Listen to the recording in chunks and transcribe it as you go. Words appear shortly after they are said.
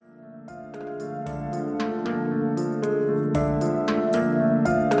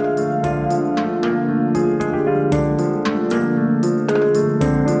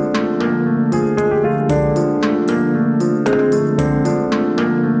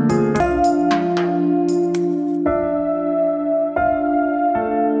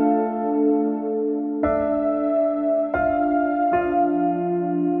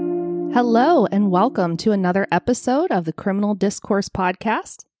Hello, and welcome to another episode of the Criminal Discourse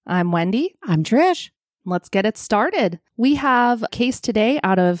Podcast. I'm Wendy. I'm Trish. Let's get it started. We have a case today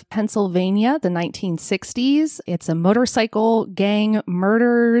out of Pennsylvania, the 1960s. It's a motorcycle gang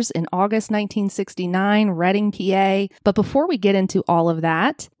murders in August 1969, Reading, PA. But before we get into all of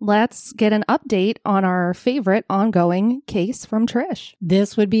that, let's get an update on our favorite ongoing case from Trish.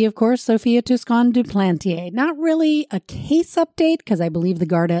 This would be, of course, Sophia Toscan du Plantier. Not really a case update, because I believe the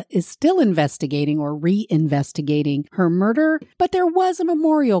Garda is still investigating or re-investigating her murder, but there was a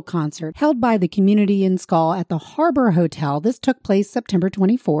memorial concert held by the community in Skull at the Harbor Hotel. This took place September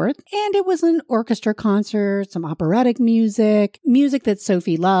 24th, and it was an orchestra concert, some operatic music that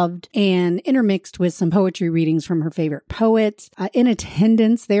Sophie loved, and intermixed with some poetry readings from her favorite poets. In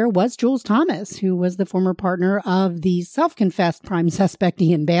attendance there was Jules Thomas, who was the former partner of the self-confessed prime suspect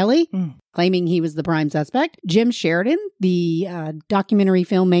Ian Bailey. Claiming he was the prime suspect. Jim Sheridan, the documentary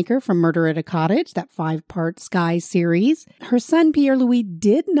filmmaker from Murder at a Cottage, that 5-part Sky series. Her son, Pierre-Louis,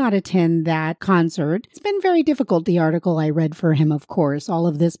 did not attend that concert. It's been very difficult, the article I read for him, of course. All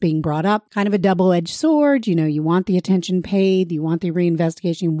of this being brought up. Kind of a double-edged sword. You know, you want the attention paid. You want the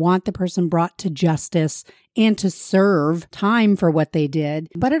reinvestigation. You want the person brought to justice and to serve time for what they did.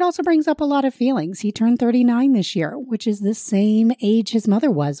 But it also brings up a lot of feelings. He turned 39 this year, which is the same age his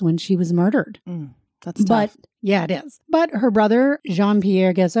mother was when she was murdered. That's tough. But yeah, it is. But her brother,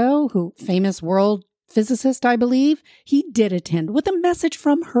 Jean-Pierre Gazeau, who famous world physicist, I believe, he did attend with a message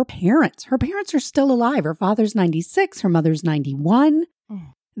from her parents. Her parents are still alive. Her father's 96, her mother's 91.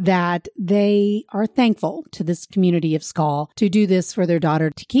 That they are thankful to this community of Skull to do this for their daughter,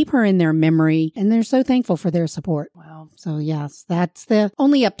 to keep her in their memory, and they're so thankful for their support. Wow. So yes, that's the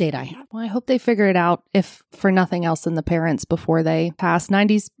only update I have. Well, I hope they figure it out, if for nothing else, in the parents before they pass. The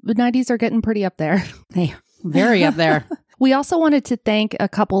 90s are getting pretty up there. They are very up there. We also wanted to thank a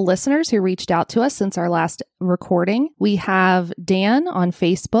couple listeners who reached out to us since our last recording. We have Dan on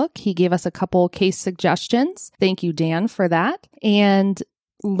Facebook. He gave us a couple case suggestions. Thank you, Dan, for that. And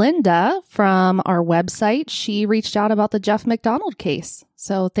Linda from our website, she reached out about the Jeff McDonald case.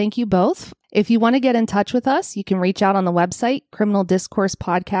 So thank you both. If you want to get in touch with us, you can reach out on the website,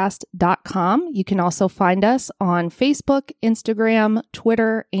 criminaldiscoursepodcast.com. You can also find us on Facebook, Instagram,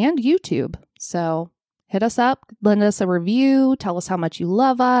 Twitter, and YouTube. So hit us up, lend us a review, tell us how much you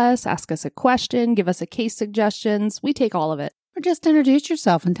love us, ask us a question, give us a case suggestions. We take all of it. Or just introduce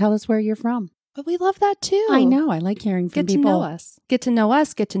yourself and tell us where you're from. But we love that too. I know. I like hearing from people. Get to know us. Get to know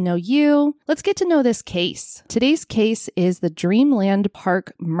us. Get to know you. Let's get to know this case. Today's case is the Dreamland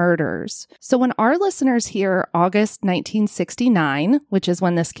Park murders. So when our listeners hear August 1969, which is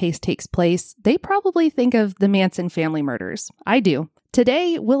when this case takes place, they probably think of the Manson family murders. I do.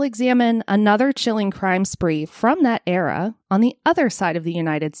 Today, we'll examine another chilling crime spree from that era on the other side of the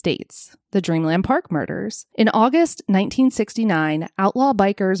United States, the Dreamland Park murders. In August 1969, outlaw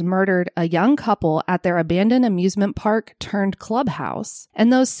bikers murdered a young couple at their abandoned amusement park turned clubhouse.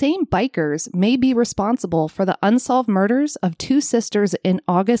 And those same bikers may be responsible for the unsolved murders of 2 sisters in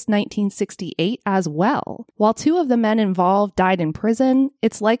August 1968 as well. While 2 of the men involved died in prison,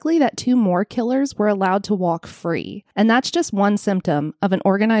 it's likely that 2 more killers were allowed to walk free. And that's just one symptom of an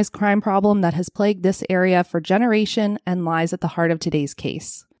organized crime problem that has plagued this area for generations and lies at the heart of today's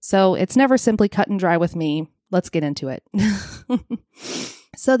case. So it's never simply cut and dry with me. Let's get into it.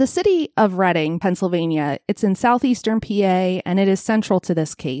 So the city of Reading, Pennsylvania, it's in southeastern PA, and it is central to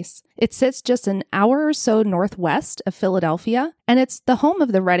this case. It sits just an hour or so northwest of Philadelphia, and it's the home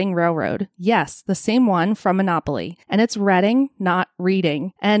of the Reading Railroad. Yes, the same one from Monopoly. And it's Reading, not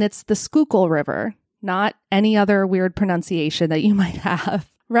Reading. And it's the Schuylkill River, not any other weird pronunciation that you might have.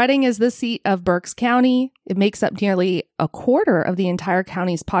 Reading is the seat of Berks County. It makes up nearly a quarter of the entire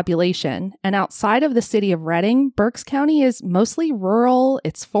county's population. And outside of the city of Reading, Berks County is mostly rural.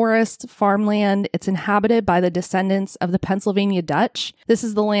 It's forest, farmland. It's inhabited by the descendants of the Pennsylvania Dutch. This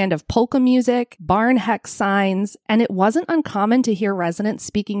is the land of polka music, barn hex signs, and it wasn't uncommon to hear residents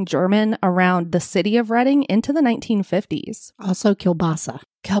speaking German around the city of Reading into the 1950s. Also kielbasa.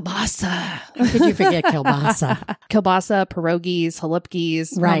 Kielbasa. How could you forget kielbasa? Kielbasa, pierogies,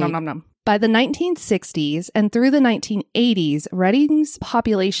 halupkis. Right. Nom, nom, nom, nom. By the 1960s and through the 1980s, Reading's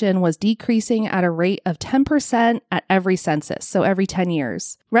population was decreasing at a rate of 10% at every census, so every 10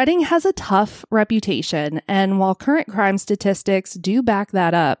 years. Reading has a tough reputation, and while current crime statistics do back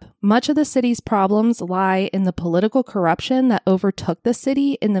that up, much of the city's problems lie in the political corruption that overtook the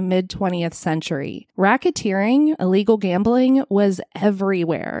city in the mid-20th century. Racketeering, illegal gambling, was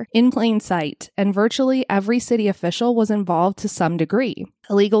everywhere, in plain sight, and virtually every city official was involved to some degree.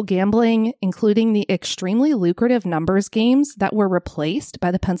 Illegal gambling, including the extremely lucrative numbers games that were replaced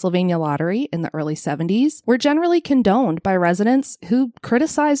by the Pennsylvania Lottery in the early 70s, were generally condoned by residents who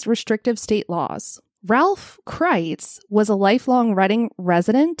criticized restrictive state laws. Ralph Kreitz was a lifelong Reading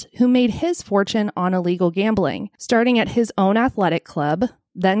resident who made his fortune on illegal gambling, starting at his own athletic club,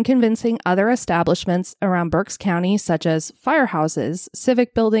 then convincing other establishments around Berks County, such as firehouses,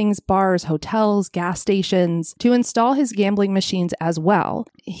 civic buildings, bars, hotels, gas stations, to install his gambling machines as well.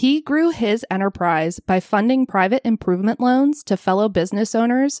 He grew his enterprise by funding private improvement loans to fellow business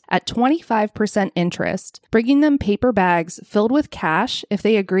owners at 25% interest, bringing them paper bags filled with cash if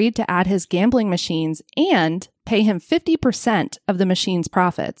they agreed to add his gambling machines and pay him 50% of the machine's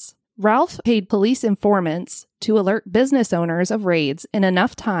profits. Ralph paid police informants to alert business owners of raids in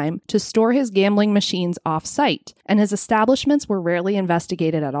enough time to store his gambling machines off-site, and his establishments were rarely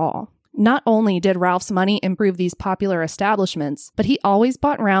investigated at all. Not only did Ralph's money improve these popular establishments, but he always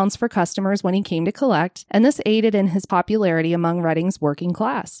bought rounds for customers when he came to collect, and this aided in his popularity among Reading's working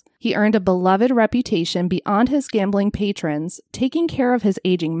class. He earned a beloved reputation beyond his gambling patrons, taking care of his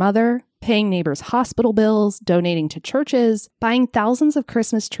aging mother, paying neighbors' hospital bills, donating to churches, buying thousands of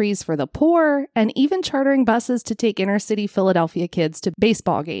Christmas trees for the poor, and even chartering buses to take inner-city Philadelphia kids to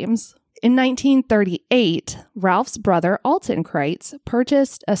baseball games. In 1938, Ralph's brother, Alton Kreitz,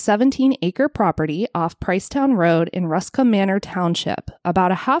 purchased a 17-acre property off Pricetown Road in Ruscombe Manor Township,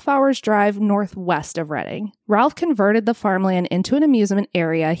 about a half-hour's drive northwest of Reading. Ralph converted the farmland into an amusement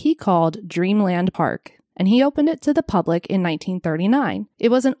area he called Dreamland Park, and he opened it to the public in 1939.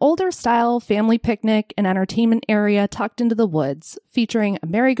 It was an older-style family picnic and entertainment area tucked into the woods, featuring a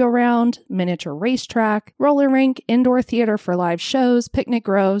merry-go-round, miniature racetrack, roller rink, indoor theater for live shows, picnic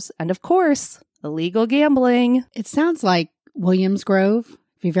groves, and of course, illegal gambling. It sounds like Williams Grove,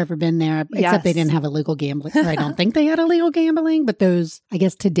 if you've ever been there, except they didn't have illegal gambling. I don't think they had illegal gambling, but those, I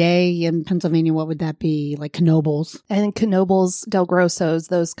guess today in Pennsylvania, what would that be? Like Knoebels? I think Knoebels, Del Grosso's,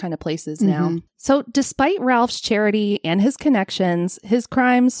 those kind of places now. Mm-hmm. So despite Ralph's charity and his connections, his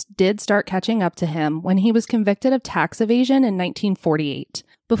crimes did start catching up to him when he was convicted of tax evasion in 1948.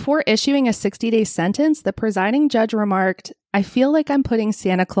 Before issuing a 60-day sentence, the presiding judge remarked, "I feel like I'm putting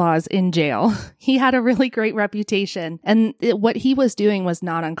Santa Claus in jail." He had a really great reputation, and what he was doing was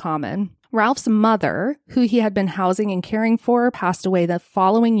not uncommon. Ralph's mother, who he had been housing and caring for, passed away the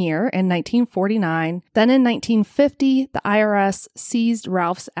following year in 1949. Then in 1950, the IRS seized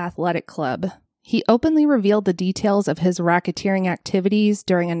Ralph's athletic club. He openly revealed the details of his racketeering activities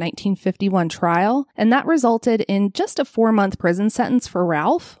during a 1951 trial, and that resulted in just a 4-month prison sentence for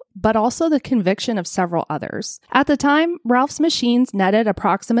Ralph, but also the conviction of several others. At the time, Ralph's machines netted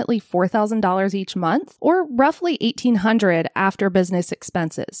approximately $4,000 each month, or roughly $1,800 after business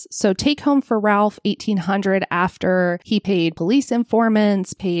expenses. So take home for Ralph $1,800 after he paid police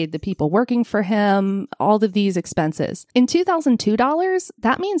informants, paid the people working for him, all of these expenses. In $2,002,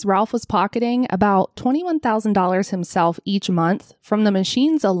 that means Ralph was pocketing about $21,000 himself each month from the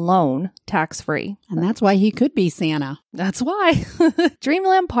machines alone, tax-free. And that's why he could be Santa. That's why.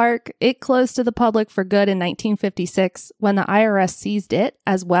 Dreamland Park, it closed to the public for good in 1956 when the IRS seized it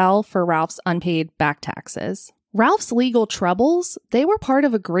as well for Ralph's unpaid back taxes. Ralph's legal troubles, they were part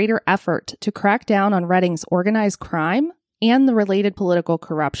of a greater effort to crack down on Reading's organized crime and the related political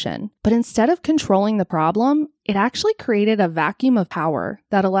corruption. But instead of controlling the problem, it actually created a vacuum of power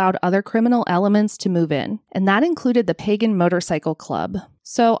that allowed other criminal elements to move in, and that included the Pagan Motorcycle Club.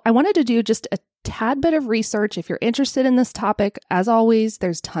 So I wanted to do just a tad bit of research if you're interested in this topic. As always,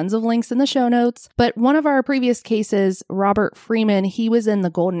 there's tons of links in the show notes. But one of our previous cases, Robert Freeman, he was in the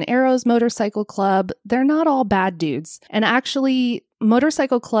Golden Arrows Motorcycle Club. They're not all bad dudes. And actually,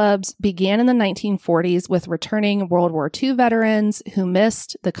 motorcycle clubs began in the 1940s with returning World War II veterans who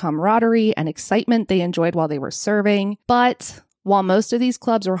missed the camaraderie and excitement they enjoyed while they were serving. But while most of these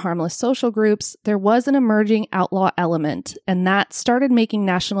clubs were harmless social groups, there was an emerging outlaw element, and that started making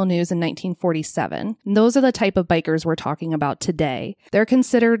national news in 1947. And those are the type of bikers we're talking about today. They're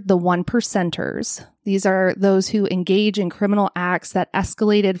considered the 1%ers. These are those who engage in criminal acts that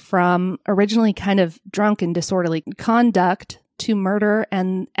escalated from originally kind of drunk and disorderly conduct to murder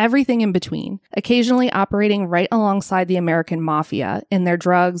and everything in between, occasionally operating right alongside the American mafia in their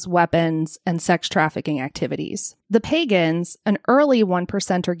drugs, weapons, and sex trafficking activities. The Pagans, an early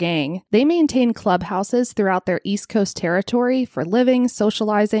one-percenter gang, they maintained clubhouses throughout their East Coast territory for living,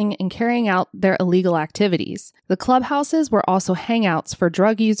 socializing, and carrying out their illegal activities. The clubhouses were also hangouts for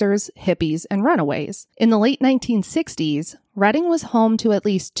drug users, hippies, and runaways. In the late 1960s, Redding was home to at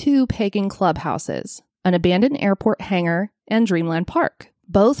least 2 pagan clubhouses, an abandoned airport hangar, and Dreamland Park.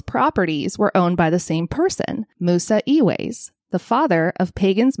 Both properties were owned by the same person, Musa Eways, the father of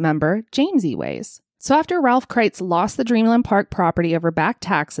Pagans member James Eways. So after Ralph Kreitz lost the Dreamland Park property over back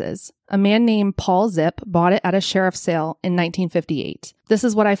taxes, a man named Paul Zip bought it at a sheriff's sale in 1958. This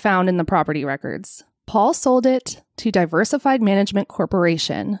is what I found in the property records. Paul sold it to Diversified Management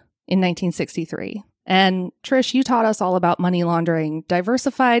Corporation in 1963. And Trish, you taught us all about money laundering.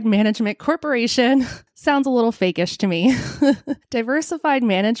 Diversified Management Corporation sounds a little fakish to me. Diversified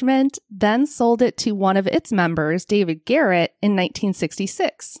Management then sold it to one of its members, David Garrett, in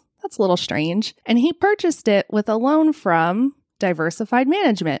 1966. That's a little strange. And he purchased it with a loan from Diversified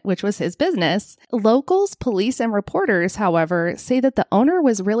Management, which was his business. Locals, police, and reporters, however, say that the owner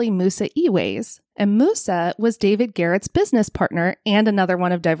was really Musa Eways, and Musa was David Garrett's business partner and another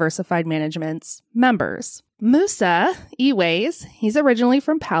one of Diversified Management's members. Musa Eways, he's originally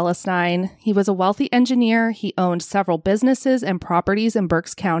from Palestine. He was a wealthy engineer. He owned several businesses and properties in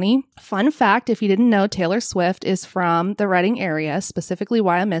Berks County. Fun fact, if you didn't know, Taylor Swift is from the Redding area, specifically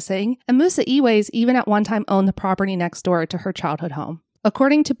Wyomissing. And Musa Eways even at one time owned the property next door to her childhood home.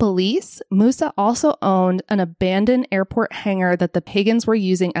 According to police, Musa also owned an abandoned airport hangar that the Pagans were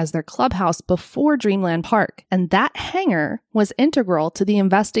using as their clubhouse before Dreamland Park, and that hangar was integral to the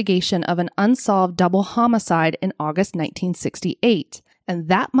investigation of an unsolved double homicide in August 1968. And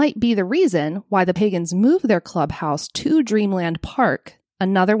that might be the reason why the Pagans moved their clubhouse to Dreamland Park,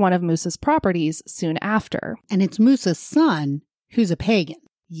 another one of Musa's properties, soon after. And it's Musa's son who's a pagan.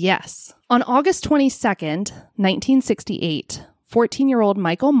 Yes. On August 22nd, 1968, 14-year-old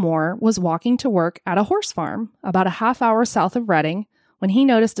Michael Moore was walking to work at a horse farm about a half hour south of Redding when he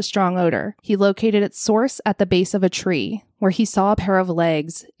noticed a strong odor. He located its source at the base of a tree, where he saw a pair of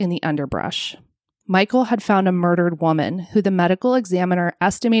legs in the underbrush. Michael had found a murdered woman who the medical examiner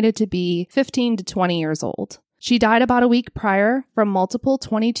estimated to be 15 to 20 years old. She died about a week prior from multiple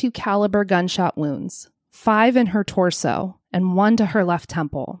 .22 caliber gunshot wounds, 5 in her torso, and 1 to her left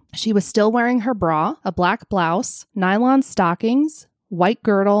temple. She was still wearing her bra, a black blouse, nylon stockings, white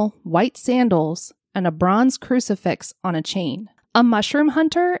girdle, white sandals, and a bronze crucifix on a chain. A mushroom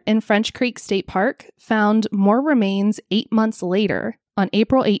hunter in French Creek State Park found more remains 8 months later, on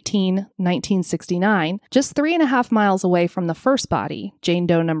April 18, 1969, just 3.5 miles away from the first body, Jane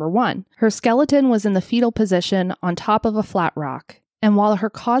Doe number 1. Her skeleton was in the fetal position on top of a flat rock. And while her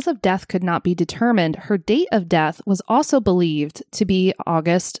cause of death could not be determined, her date of death was also believed to be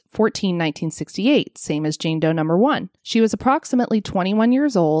August 14, 1968, same as Jane Doe number 1. She was approximately 21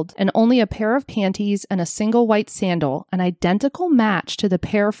 years old, and only a pair of panties and a single white sandal, an identical match to the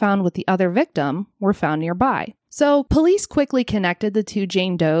pair found with the other victim, were found nearby. So police quickly connected the 2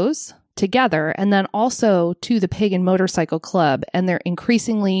 Jane Does together, and then also to the Pagan Motorcycle Club and their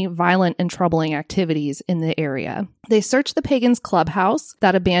increasingly violent and troubling activities in the area. They searched the Pagans' clubhouse,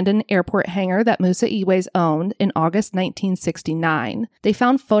 that abandoned airport hangar that Musa Eways owned, in August 1969. They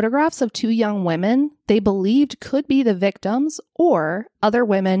found photographs of 2 young women they believed could be the victims or other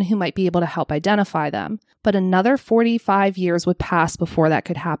women who might be able to help identify them. But another 45 years would pass before that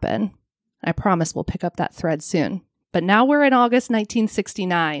could happen. I promise we'll pick up that thread soon. But now we're in August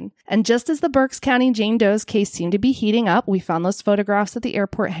 1969, and just as the Berks County Jane Doe's case seemed to be heating up, we found those photographs at the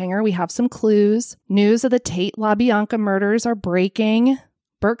airport hangar. We have some clues. News of the Tate LaBianca murders are breaking.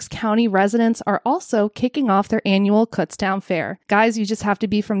 Berks County residents are also kicking off their annual Kutztown Fair. Guys, you just have to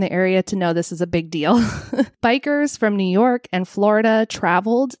be from the area to know this is a big deal. Bikers from New York and Florida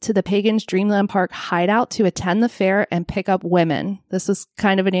traveled to the Pagans' Dreamland Park hideout to attend the fair and pick up women. This was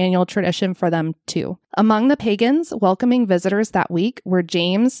kind of an annual tradition for them, too. Among the Pagans welcoming visitors that week were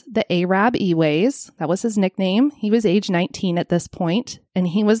James the Arab Eways. That was his nickname. He was age 19 at this point, and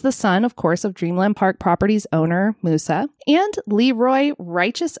he was the son, of course, of Dreamland Park Properties owner Musa, and Leroy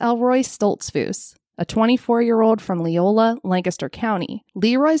Righteous Elroy Stoltzfus, a 24-year-old from Leola, Lancaster County.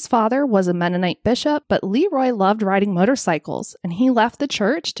 Leroy's father was a Mennonite bishop, but Leroy loved riding motorcycles, and he left the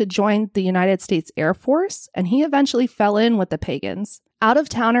church to join the United States Air Force, and he eventually fell in with the Pagans.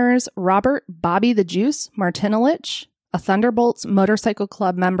 Out-of-towners Robert Bobby the Juice Martinelich, a Thunderbolts motorcycle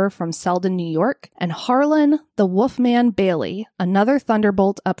club member from Selden, New York, and Harlan the Wolfman Bailey, another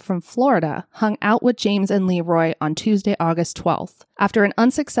Thunderbolt up from Florida, hung out with James and Leroy on Tuesday, August 12th. After an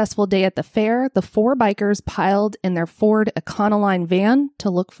unsuccessful day at the fair, the 4 bikers piled in their Ford Econoline van to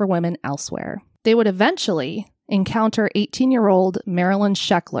look for women elsewhere. They would eventually encounter 18-year-old Marilyn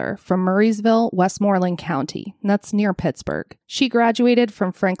Scheckler from Murraysville, Westmoreland County. That's near Pittsburgh. She graduated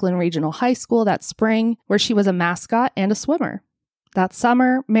from Franklin Regional High School that spring, where she was a mascot and a swimmer. That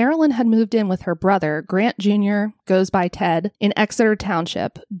summer, Marilyn had moved in with her brother, Grant Jr., goes by Ted, in Exeter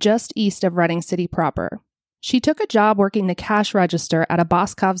Township, just east of Reading City proper. She took a job working the cash register at a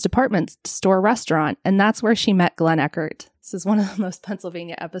Boscov's department store restaurant, and that's where she met Glenn Eckert. This is one of the most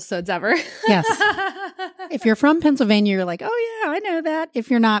Pennsylvania episodes ever. Yes. If you're from Pennsylvania, you're like, oh yeah, I know that. If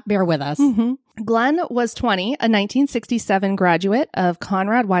you're not, bear with us. Mm-hmm. Glenn was 20, a 1967 graduate of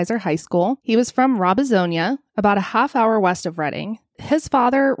Conrad Weiser High School. He was from Robizonia, about a half hour west of Reading. His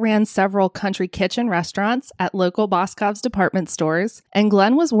father ran several country kitchen restaurants at local Boscov's department stores, and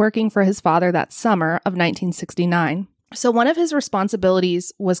Glenn was working for his father that summer of 1969. So one of his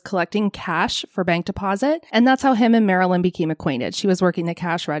responsibilities was collecting cash for bank deposit, and that's how him and Marilyn became acquainted. She was working the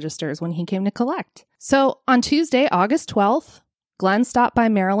cash registers when he came to collect. So on Tuesday, August 12th, Glenn stopped by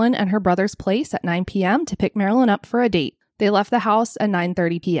Marilyn and her brother's place at 9 p.m. to pick Marilyn up for a date. They left the house at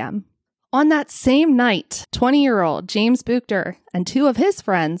 9:30 p.m. On that same night, 20-year-old James Buchter and 2 of his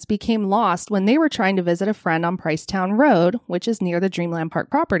friends became lost when they were trying to visit a friend on Pricetown Road, which is near the Dreamland Park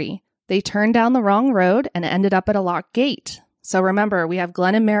property. They turned down the wrong road and ended up at a locked gate. So remember, we have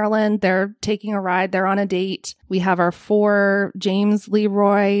Glenn and Marilyn. They're taking a ride. They're on a date. We have our 4, James,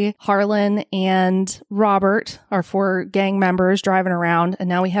 Leroy, Harlan, and Robert, our 4 gang members driving around. And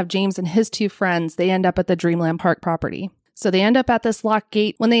now we have James and his 2 friends. They end up at the Dreamland Park property. So they end up at this locked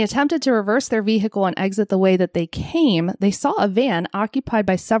gate. When they attempted to reverse their vehicle and exit the way that they came, they saw a van occupied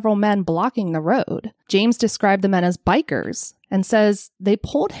by several men blocking the road. James described the men as bikers and says they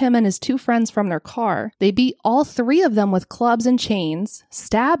pulled him and his 2 friends from their car. They beat all 3 of them with clubs and chains,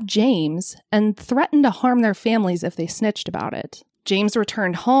 stabbed James, and threatened to harm their families if they snitched about it. James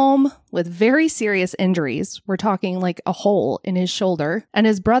returned home with very serious injuries. We're talking like a hole in his shoulder. And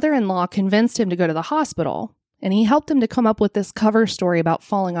his brother-in-law convinced him to go to the hospital. And he helped him to come up with this cover story about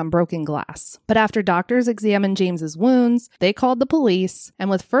falling on broken glass. But after doctors examined James's wounds, they called the police, and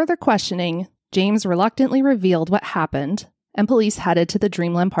with further questioning, James reluctantly revealed what happened, and police headed to the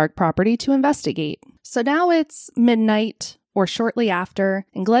Dreamland Park property to investigate. So now it's midnight, or shortly after,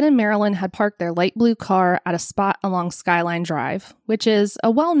 and Glenn and Marilyn had parked their light blue car at a spot along Skyline Drive, which is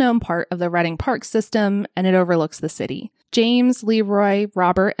a well-known part of the Reading Park system, and it overlooks the city. James, Leroy,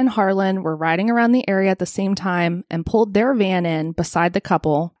 Robert, and Harlan were riding around the area at the same time and pulled their van in beside the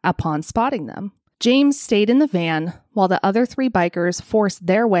couple upon spotting them. James stayed in the van while the other 3 bikers forced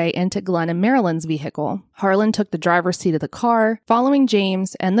their way into Glenn and Marilyn's vehicle. Harlan took the driver's seat of the car, following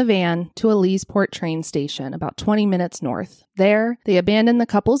James and the van to a Leesport train station about 20 minutes north. There, they abandoned the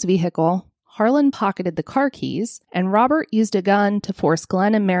couple's vehicle. Harlan pocketed the car keys, and Robert used a gun to force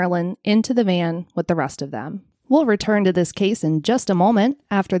Glenn and Marilyn into the van with the rest of them. We'll return to this case in just a moment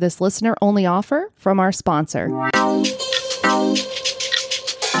after this listener-only offer from our sponsor.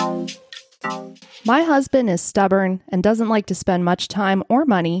 My husband is stubborn and doesn't like to spend much time or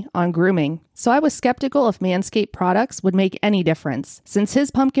money on grooming, so I was skeptical if Manscaped products would make any difference. Since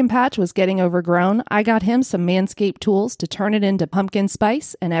his pumpkin patch was getting overgrown, I got him some Manscaped tools to turn it into pumpkin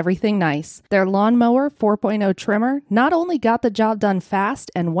spice and everything nice. Their Lawnmower 4.0 trimmer not only got the job done fast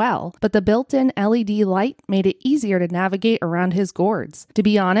and well, but the built-in LED light made it easier to navigate around his gourds. To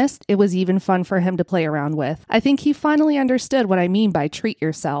be honest, it was even fun for him to play around with. I think he finally understood what I mean by treat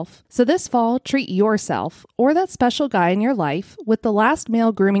yourself. So this fall, treat yourself or that special guy in your life with the last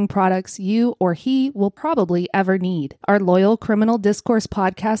male grooming products you or he will probably ever need. Our loyal Criminal Discourse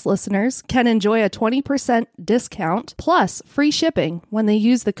podcast listeners can enjoy a 20% discount plus free shipping when they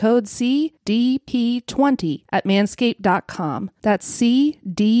use the code CDP20 at manscaped.com. That's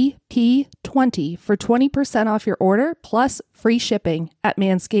CDP20 for 20% off your order plus free shipping at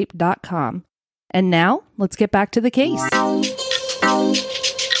manscaped.com. And now, let's get back to the case.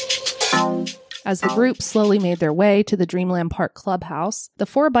 As the group slowly made their way to the Dreamland Park clubhouse, the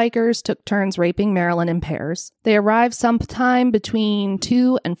 4 bikers took turns raping Marilyn in pairs. They arrived sometime between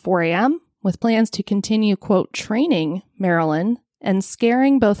 2 and 4 a.m. with plans to continue, quote, training Marilyn and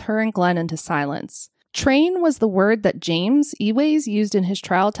scaring both her and Glenn into silence. Train was the word that James Eways used in his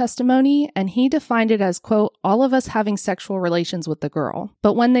trial testimony, and he defined it as, quote, all of us having sexual relations with the girl.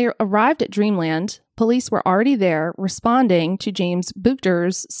 But when they arrived at Dreamland, police were already there responding to James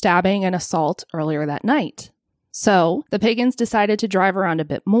Buchter's stabbing and assault earlier that night. So the Pagans decided to drive around a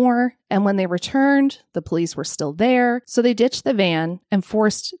bit more, and when they returned, the police were still there, so they ditched the van and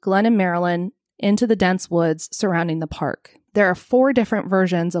forced Glenn and Marilyn into the dense woods surrounding the park. There are 4 different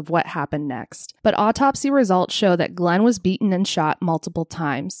versions of what happened next, but autopsy results show that Glenn was beaten and shot multiple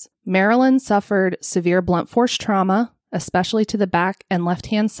times. Marilyn suffered severe blunt force trauma, especially to the back and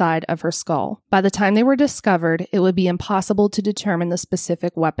left-hand side of her skull. By the time they were discovered, it would be impossible to determine the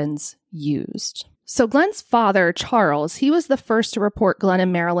specific weapons used. So Glenn's father, Charles, he was the first to report Glenn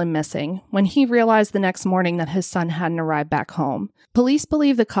and Marilyn missing when he realized the next morning that his son hadn't arrived back home. Police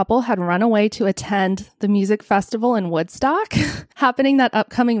believe the couple had run away to attend the music festival in Woodstock, happening that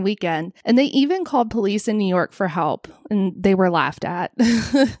upcoming weekend, and they even called police in New York for help, and they were laughed at.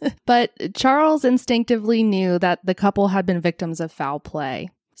 But Charles instinctively knew that the couple had been victims of foul play.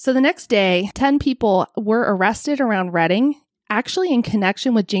 So the next day, 10 people were arrested around Reading, actually in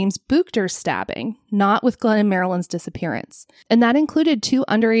connection with James Buchter's stabbing, not with Glenn and Marilyn's disappearance. And that included 2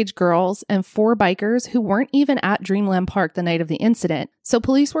 underage girls and 4 bikers who weren't even at Dreamland Park the night of the incident. So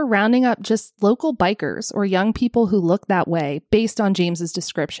police were rounding up just local bikers or young people who looked that way based on James's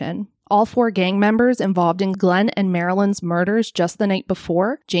description. All 4 gang members involved in Glenn and Marilyn's murders just the night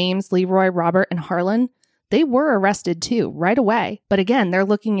before, James, Leroy, Robert, and Harlan, they were arrested too, right away. But again, they're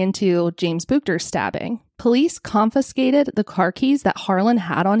looking into James Buchter's stabbing. Police confiscated the car keys that Harlan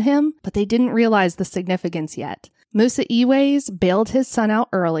had on him, but they didn't realize the significance yet. Musa Iwais bailed his son out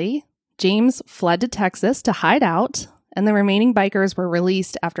early. James fled to Texas to hide out, and the remaining bikers were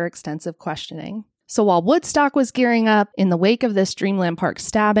released after extensive questioning. So while Woodstock was gearing up in the wake of this Dreamland Park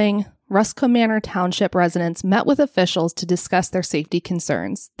stabbing, Rusco Manor Township residents met with officials to discuss their safety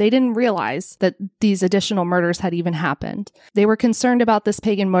concerns. They didn't realize that these additional murders had even happened. They were concerned about this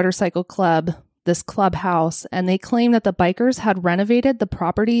pagan motorcycle club, this clubhouse, and they claimed that the bikers had renovated the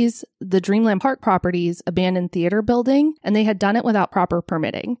properties, the Dreamland Park properties, abandoned theater building, and they had done it without proper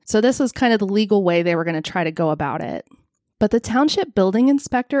permitting. So this was kind of the legal way they were going to try to go about it. But the township building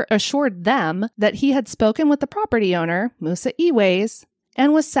inspector assured them that he had spoken with the property owner, Musa Iwais,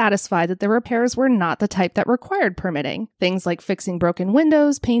 and was satisfied that the repairs were not the type that required permitting, things like fixing broken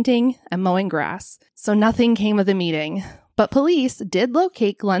windows, painting, and mowing grass. So nothing came of the meeting. But police did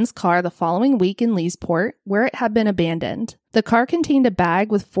locate Glenn's car the following week in Leesport, where it had been abandoned. The car contained a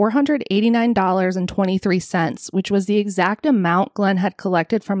bag with $489.23, which was the exact amount Glenn had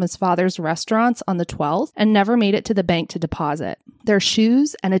collected from his father's restaurants on the 12th and never made it to the bank to deposit. Their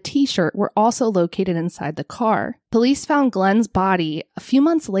shoes and a t-shirt were also located inside the car. Police found Glenn's body a few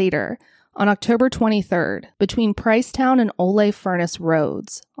months later, on October 23rd, between Pricetown and Ole Furnace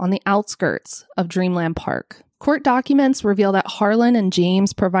Roads, on the outskirts of Dreamland Park. Court documents reveal that Harlan and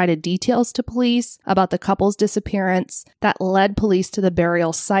James provided details to police about the couple's disappearance that led police to the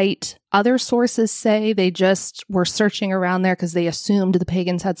burial site. Other sources say they just were searching around there because they assumed the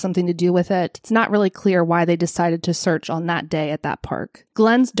pagans had something to do with it. It's not really clear why they decided to search on that day at that park.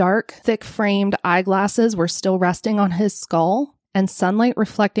 Glenn's dark, thick-framed eyeglasses were still resting on his skull, and sunlight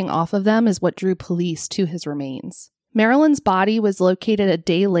reflecting off of them is what drew police to his remains. Marilyn's body was located a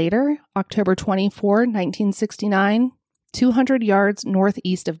day later, October 24, 1969, 200 yards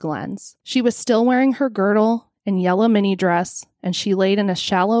northeast of Glenn's. She was still wearing her girdle and yellow mini dress, and she laid in a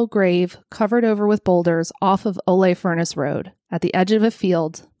shallow grave covered over with boulders off of Ole Furnace Road, at the edge of a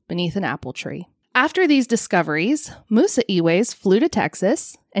field beneath an apple tree. After these discoveries, Musa Iwais flew to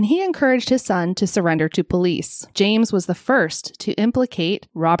Texas, and he encouraged his son to surrender to police. James was the first to implicate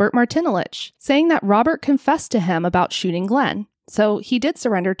Robert Martinelich, saying that Robert confessed to him about shooting Glenn. So he did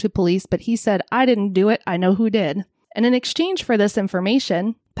surrender to police, but he said, "I didn't do it, I know who did." And in exchange for this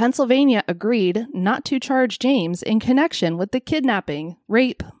information, Pennsylvania agreed not to charge James in connection with the kidnapping,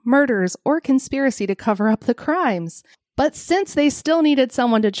 rape, murders, or conspiracy to cover up the crimes. But since they still needed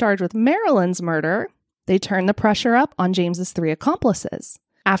someone to charge with Marilyn's murder, they turned the pressure up on James's 3 accomplices.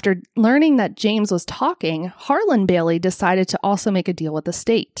 After learning that James was talking, Harlan Bailey decided to also make a deal with the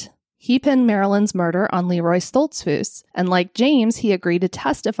state. He pinned Marilyn's murder on Leroy Stoltzfus, and like James, he agreed to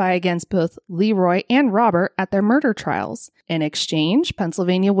testify against both Leroy and Robert at their murder trials. In exchange,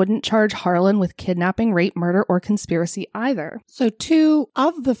 Pennsylvania wouldn't charge Harlan with kidnapping, rape, murder, or conspiracy either. So 2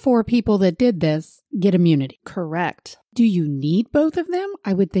 of the 4 people that did this get immunity. Correct. Do you need both of them?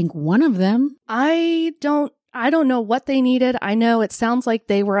 I would think one of them. I don't know what they needed. I know it sounds like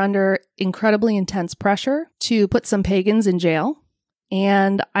they were under incredibly intense pressure to put some pagans in jail.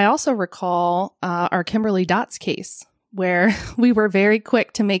 And I also recall our Kimberly Dotz case, where we were very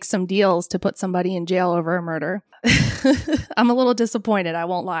quick to make some deals to put somebody in jail over a murder. I'm a little disappointed, I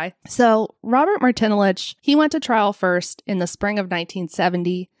won't lie. So Robert Martinelich, he went to trial first in the spring of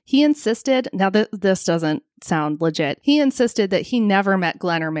 1970. He insisted, now this doesn't sound legit. He insisted that he never met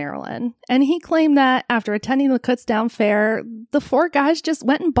Glenn or Marilyn. And he claimed that after attending the Kutztown Fair, the four guys just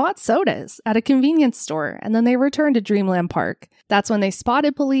went and bought sodas at a convenience store, and then they returned to Dreamland Park. That's when they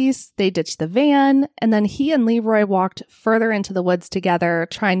spotted police, they ditched the van, and then he and Leroy walked further into the woods together,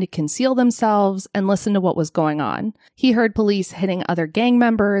 trying to conceal themselves and listen to what was going on. He heard police hitting other gang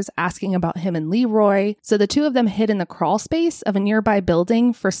members, asking about him and Leroy, so the two of them hid in the crawl space of a nearby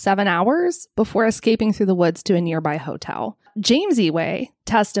building for 7 hours before escaping through the woods to a nearby hotel. James Eway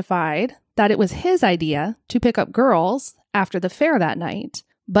testified that it was his idea to pick up girls after the fair that night,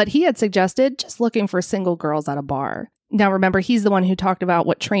 but he had suggested just looking for single girls at a bar. Now remember, he's the one who talked about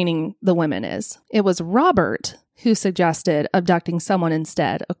what training the women is. It was Robert who suggested abducting someone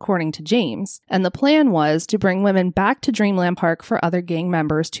instead, according to James. And the plan was to bring women back to Dreamland Park for other gang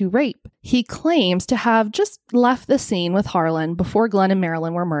members to rape. He claims to have just left the scene with Harlan before Glenn and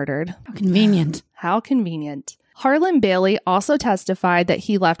Marilyn were murdered. How convenient. How convenient. Harlan Bailey also testified that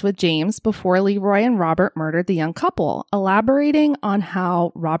he left with James before Leroy and Robert murdered the young couple, elaborating on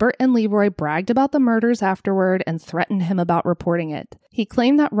how Robert and Leroy bragged about the murders afterward and threatened him about reporting it. He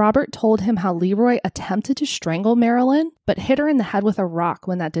claimed that Robert told him how Leroy attempted to strangle Marilyn, but hit her in the head with a rock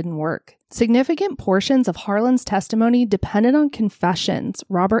when that didn't work. Significant portions of Harlan's testimony depended on confessions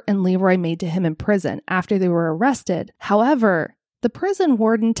Robert and Leroy made to him in prison after they were arrested. However, the prison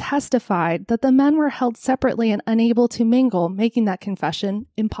warden testified that the men were held separately and unable to mingle, making that confession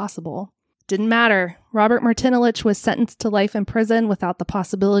impossible. Didn't matter. Robert Martinelich was sentenced to life in prison without the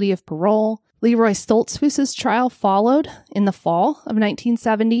possibility of parole. Leroy Stoltzfus's trial followed in the fall of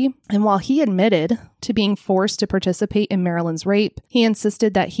 1970, and while he admitted to being forced to participate in Marilyn's rape, he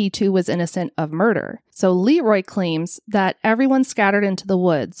insisted that he too was innocent of murder. So Leroy claims that everyone scattered into the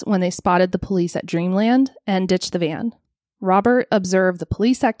woods when they spotted the police at Dreamland and ditched the van. Robert observed the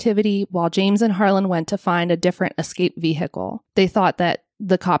police activity while James and Harlan went to find a different escape vehicle. They thought that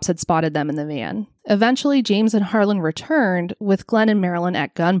the cops had spotted them in the van. Eventually, James and Harlan returned with Glenn and Marilyn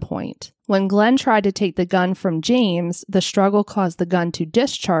at gunpoint. When Glenn tried to take the gun from James, the struggle caused the gun to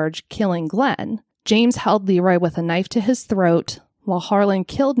discharge, killing Glenn. James held Leroy with a knife to his throat, while Harlan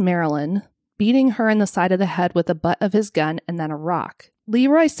killed Marilyn, beating her in the side of the head with the butt of his gun and then a rock.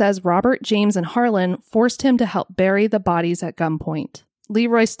 Leroy says Robert, James, and Harlan forced him to help bury the bodies at gunpoint.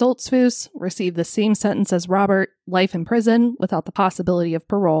 Leroy Stoltzfus received the same sentence as Robert, life in prison without the possibility of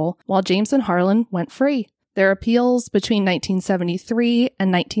parole, while James and Harlan went free. Their appeals between 1973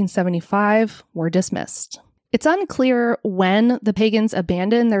 and 1975 were dismissed. It's unclear when the Pagans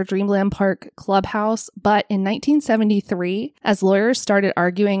abandoned their Dreamland Park clubhouse, but in 1973, as lawyers started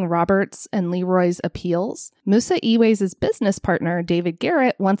arguing Robert's and Leroy's appeals, Musa Eway's business partner, David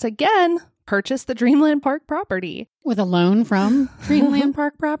Garrett, once again purchased the Dreamland Park property. With a loan from Dreamland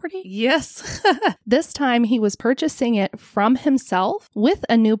Park property? Yes. This time he was purchasing it from himself with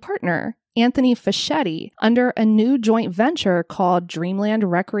a new partner, Anthony Fischetti, under a new joint venture called Dreamland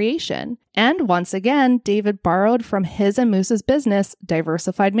Recreation. And once again, David borrowed from his and Moose's business,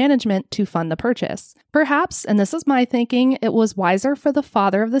 Diversified Management, to fund the purchase. Perhaps, and this is my thinking, it was wiser for the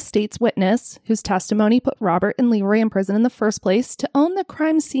father of the state's witness, whose testimony put Robert and Leroy in prison in the first place, to own the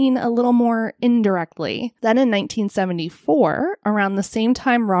crime scene a little more indirectly. Then in 1974, around the same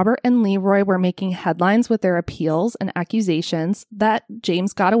time Robert and Leroy were making headlines with their appeals and accusations that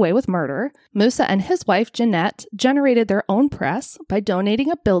James got away with murder, Musa and his wife, Jeanette, generated their own press by donating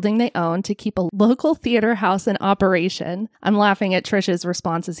a building they owned to keep a local theater house in operation. I'm laughing at Trish's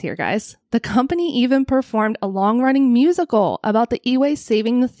responses here, guys. The company even performed a long-running musical about the Eways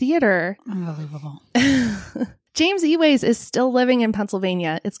saving the theater. Unbelievable. James Eway's is still living in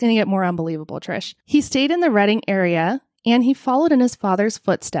Pennsylvania. It's going to get more unbelievable, Trish. He stayed in the Reading area, and he followed in his father's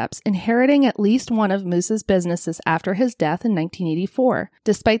footsteps, inheriting at least one of Moose's businesses after his death in 1984.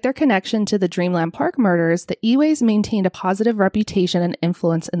 Despite their connection to the Dreamland Park murders, the Eways maintained a positive reputation and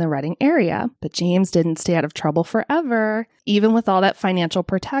influence in the Reading area. But James didn't stay out of trouble forever, even with all that financial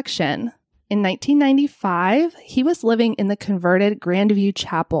protection. In 1995, he was living in the converted Grandview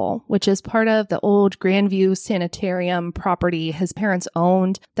Chapel, which is part of the old Grandview Sanitarium property his parents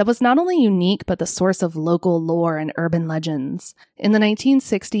owned that was not only unique, but the source of local lore and urban legends. In the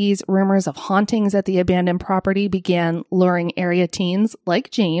 1960s, rumors of hauntings at the abandoned property began luring area teens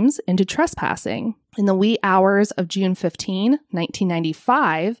like James into trespassing. In the wee hours of June 15,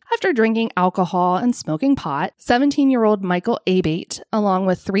 1995, after drinking alcohol and smoking pot, 17-year-old Michael Abate, along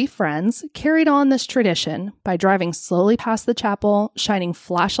with 3 friends, carried on this tradition by driving slowly past the chapel, shining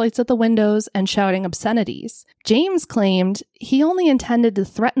flashlights at the windows, and shouting obscenities. James claimed he only intended to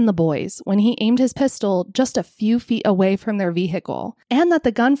threaten the boys when he aimed his pistol just a few feet away from their vehicle, and that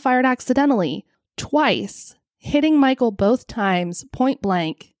the gun fired accidentally, twice, hitting Michael both times point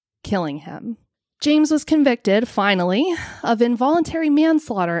blank, killing him. James was convicted, finally, of involuntary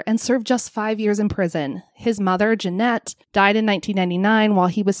manslaughter and served just 5 years in prison. His mother, Jeanette, died in 1999 while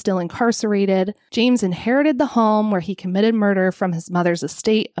he was still incarcerated. James inherited the home where he committed murder from his mother's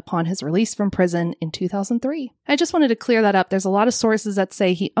estate upon his release from prison in 2003. I just wanted to clear that up. There's a lot of sources that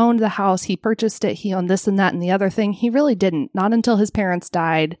say he owned the house, he purchased it, he owned this and that and the other thing. He really didn't. Not until his parents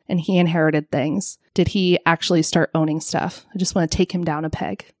died and he inherited things did he actually start owning stuff. I just want to take him down a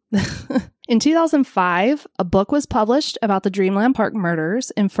peg. In 2005, a book was published about the Dreamland Park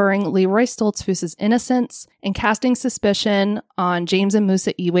murders, inferring Leroy Stoltzfus's innocence and casting suspicion on James and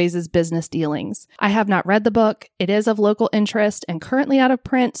Musa Iwes' business dealings. I have not read the book. It is of local interest and currently out of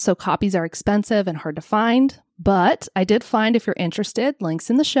print, so copies are expensive and hard to find. But I did find, if you're interested, links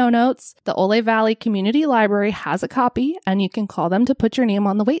in the show notes. The Ole Valley Community Library has a copy, and you can call them to put your name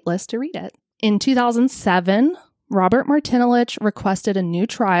on the wait list to read it. In 2007, Robert Martinelich requested a new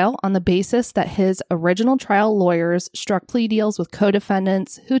trial on the basis that his original trial lawyers struck plea deals with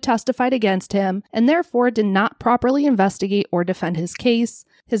co-defendants who testified against him and therefore did not properly investigate or defend his case.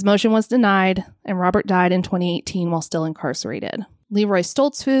 His motion was denied, and Robert died in 2018 while still incarcerated. Leroy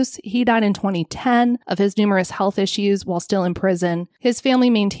Stoltzfus, he died in 2010 of his numerous health issues while still in prison. His family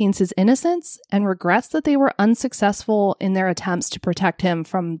maintains his innocence and regrets that they were unsuccessful in their attempts to protect him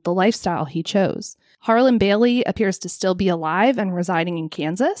from the lifestyle he chose. Harlan Bailey appears to still be alive and residing in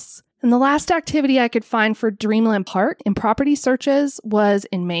Kansas. And the last activity I could find for Dreamland Park in property searches was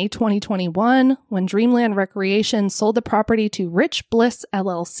in May 2021, when Dreamland Recreation sold the property to Rich Bliss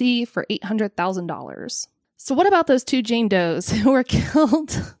LLC for $800,000. So what about those two Jane Does who were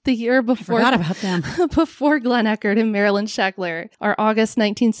killed the year before? I forgot about them. Before Glenn Eckert and Marilyn Scheckler, our August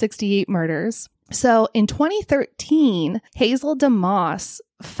 1968 murders. So in 2013, Hazel DeMoss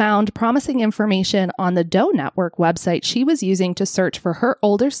found promising information on the Doe Network website she was using to search for her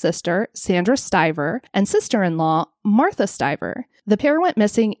older sister, Sandra Stiver, and sister-in-law, Martha Stiver. The pair went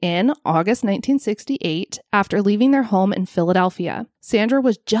missing in August 1968 after leaving their home in Philadelphia. Sandra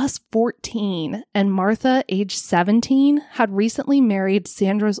was just 14, and Martha, age 17, had recently married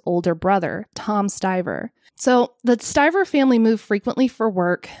Sandra's older brother, Tom Stiver. So the Stiver family moved frequently for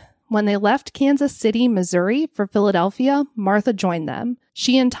work. When they left Kansas City, Missouri for Philadelphia, Martha joined them.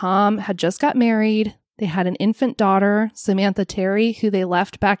 She and Tom had just got married. They had an infant daughter, Samantha Terry, who they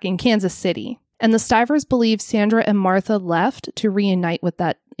left back in Kansas City. And the Stivers believe Sandra and Martha left to reunite with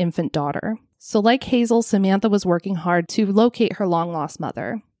that infant daughter. So like Hazel, Samantha was working hard to locate her long-lost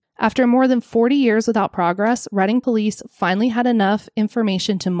mother. After more than 40 years without progress, Reading police finally had enough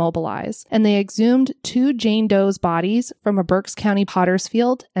information to mobilize, and they exhumed two Jane Doe's bodies from a Berks County potter's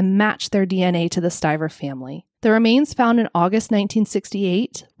field and matched their DNA to the Stiver family. The remains found in August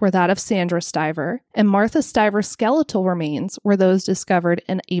 1968 were that of Sandra Stiver, and Martha Stiver's skeletal remains were those discovered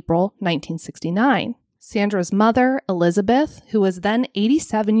in April 1969. Sandra's mother, Elizabeth, who was then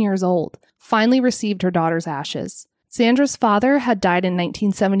 87 years old, finally received her daughter's ashes. Sandra's father had died in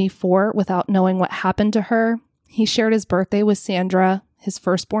 1974 without knowing what happened to her. He shared his birthday with Sandra, his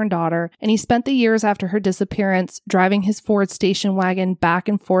firstborn daughter, and he spent the years after her disappearance driving his Ford station wagon back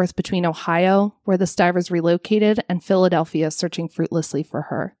and forth between Ohio, where the Stivers relocated, and Philadelphia, searching fruitlessly for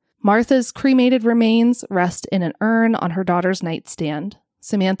her. Martha's cremated remains rest in an urn on her daughter's nightstand.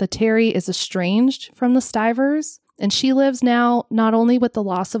 Samantha Terry is estranged from the Stivers, and she lives now not only with the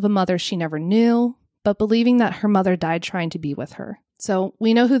loss of a mother she never knew, but believing that her mother died trying to be with her. So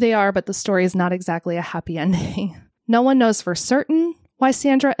we know who they are, but the story is not exactly a happy ending. No one knows for certain why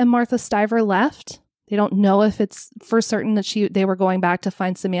Sandra and Martha Stiver left. They don't know if it's for certain that they were going back to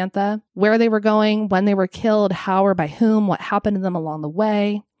find Samantha, where they were going, when they were killed, how or by whom, what happened to them along the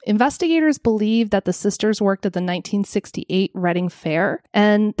way. Investigators believe that the sisters worked at the 1968 Reading Fair,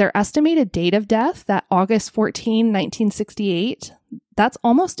 and their estimated date of death, that August 14, 1968, that's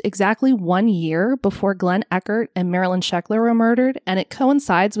almost exactly 1 year before Glenn Eckert and Marilyn Scheckler were murdered, and it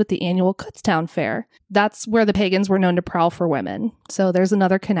coincides with the annual Kutztown Fair. That's where the pagans were known to prowl for women. So there's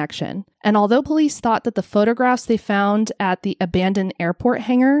another connection. And although police thought that the photographs they found at the abandoned airport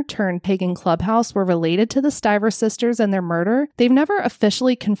hangar turned pagan clubhouse were related to the Stiver sisters and their murder, they've never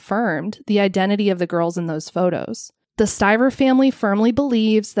officially confirmed the identity of the girls in those photos. The Stiver family firmly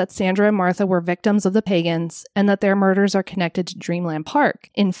believes that Sandra and Martha were victims of the pagans and that their murders are connected to Dreamland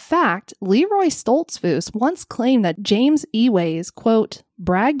Park. In fact, Leroy Stoltzfus once claimed that James Iwes, quote,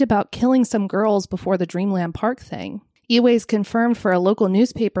 bragged about killing some girls before the Dreamland Park thing. Iwes confirmed for a local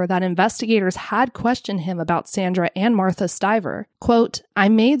newspaper that investigators had questioned him about Sandra and Martha Stiver. Quote, I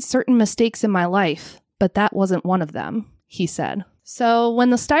made certain mistakes in my life, but that wasn't one of them, he said. So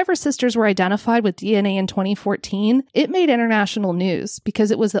when the Stiver sisters were identified with DNA in 2014, it made international news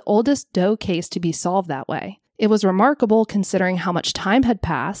because it was the oldest Doe case to be solved that way. It was remarkable considering how much time had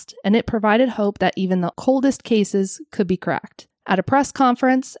passed, and it provided hope that even the coldest cases could be cracked. At a press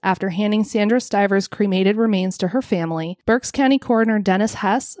conference, after handing Sandra Stiver's cremated remains to her family, Berks County Coroner Dennis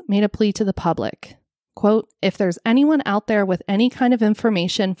Hess made a plea to the public. Quote, "If there's anyone out there with any kind of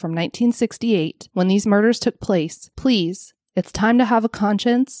information from 1968, when these murders took place, please, it's time to have a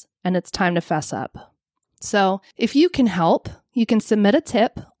conscience and it's time to fess up." So if you can help, you can submit a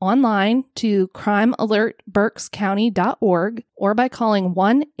tip online to crimealertberkscounty.org or by calling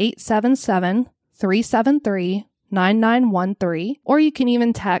 1-877-373-9913, or you can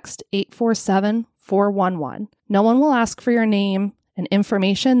even text 847-411. No one will ask for your name, and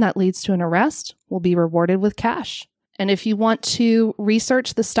information that leads to an arrest will be rewarded with cash. And if you want to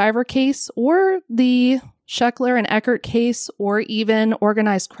research the Stiver case or the Sheckler and Eckert case, or even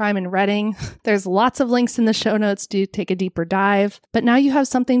organized crime in Reading, there's lots of links in the show notes to take a deeper dive. But now you have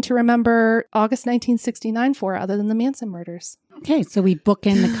something to remember August 1969 for, other than the Manson murders. Okay, so we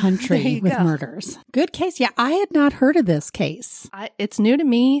bookend the country with murders. Good case. Yeah, I had not heard of this case. It's new to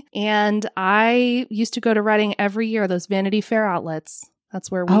me, and I used to go to Reading every year, those Vanity Fair outlets. That's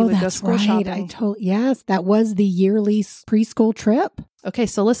where we would go school shopping. Yes, that was the yearly preschool trip. Okay,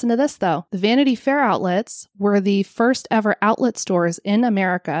 so listen to this, though. The Vanity Fair outlets were the first ever outlet stores in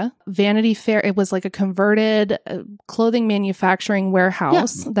America. Vanity Fair, it was like a converted clothing manufacturing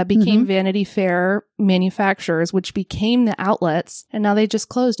warehouse that became Vanity Fair Manufacturers, which became the outlets. And now they just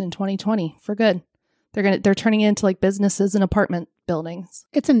closed in 2020 for good. They're turning it into like businesses and apartment buildings.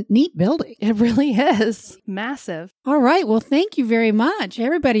 It's a neat building. It really is. Massive. All right. Well, thank you very much.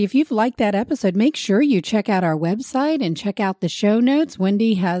 Everybody, if you've liked that episode, make sure you check out our website and check out the show notes.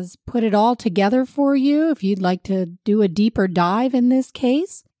 Wendy has put it all together for you if you'd like to do a deeper dive in this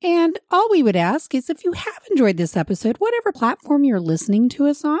case. And all we would ask is if you have enjoyed this episode, whatever platform you're listening to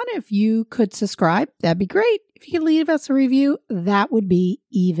us on, if you could subscribe, that'd be great. If you could leave us a review, that would be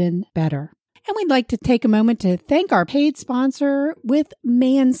even better. And we'd like to take a moment to thank our paid sponsor with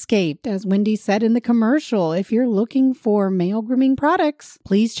Manscaped. As Wendy said in the commercial, if you're looking for male grooming products,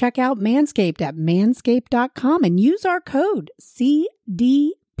 please check out Manscaped at manscaped.com and use our code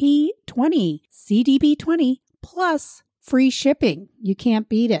CDP20, CDP20 plus free shipping. You can't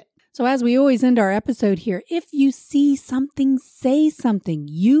beat it. So as we always end our episode here, if you see something, say something.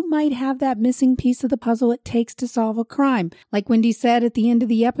 You might have that missing piece of the puzzle it takes to solve a crime. Like Wendy said at the end of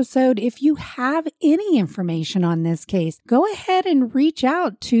the episode, if you have any information on this case, go ahead and reach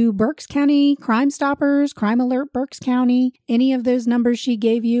out to Berks County Crime Stoppers, Crime Alert Berks County, any of those numbers she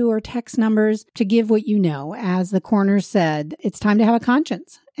gave you or text numbers to give what you know. As the coroner said, it's time to have a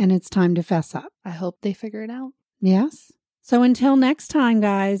conscience and it's time to fess up. I hope they figure it out. Yes. So until next time,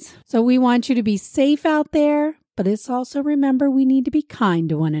 guys. So we want you to be safe out there, but it's also remember we need to be kind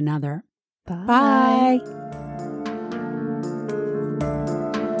to one another. Bye. Bye.